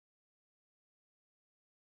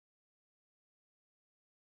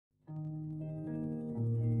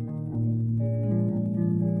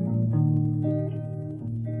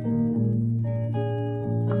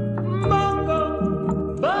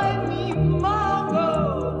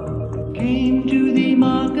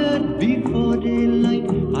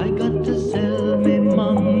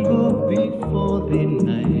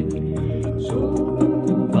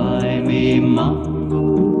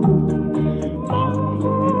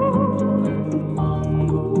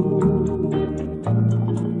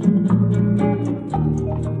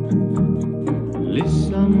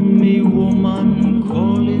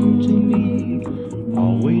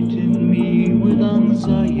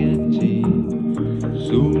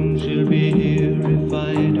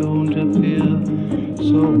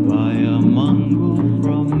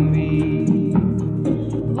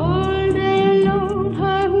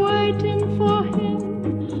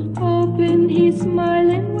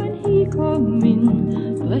come in.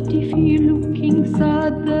 But if you're looking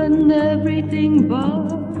sad, then everything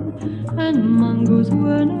bad, and mangoes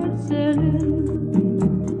were not selling.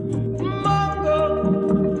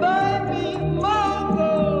 Mango, baby,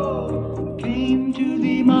 mango, came to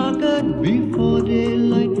the market before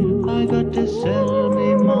daylight. I got to sell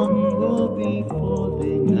me mango before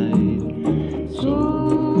the night.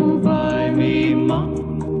 So buy me mango.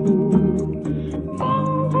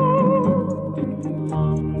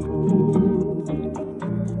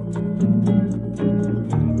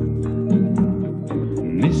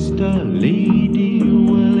 Mr. Lady,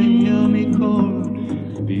 will you hear me call?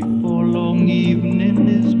 Before long evening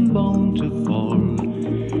is bound to fall.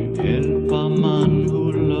 Help a man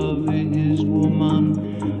who loving his woman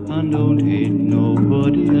and don't hate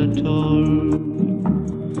nobody at all.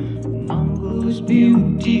 Mango's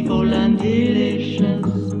beautiful and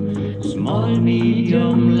delicious, small,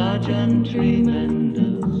 medium, large and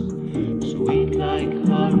tremendous. Sweet like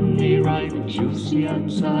honey, ripe, juicy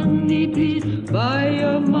and sunny. Please buy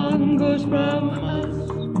your mangoes from us.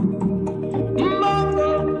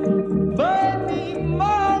 Mango, baby,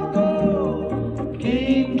 mango,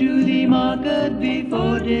 came to the market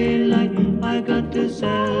before daylight. I got to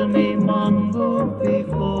sell me mango.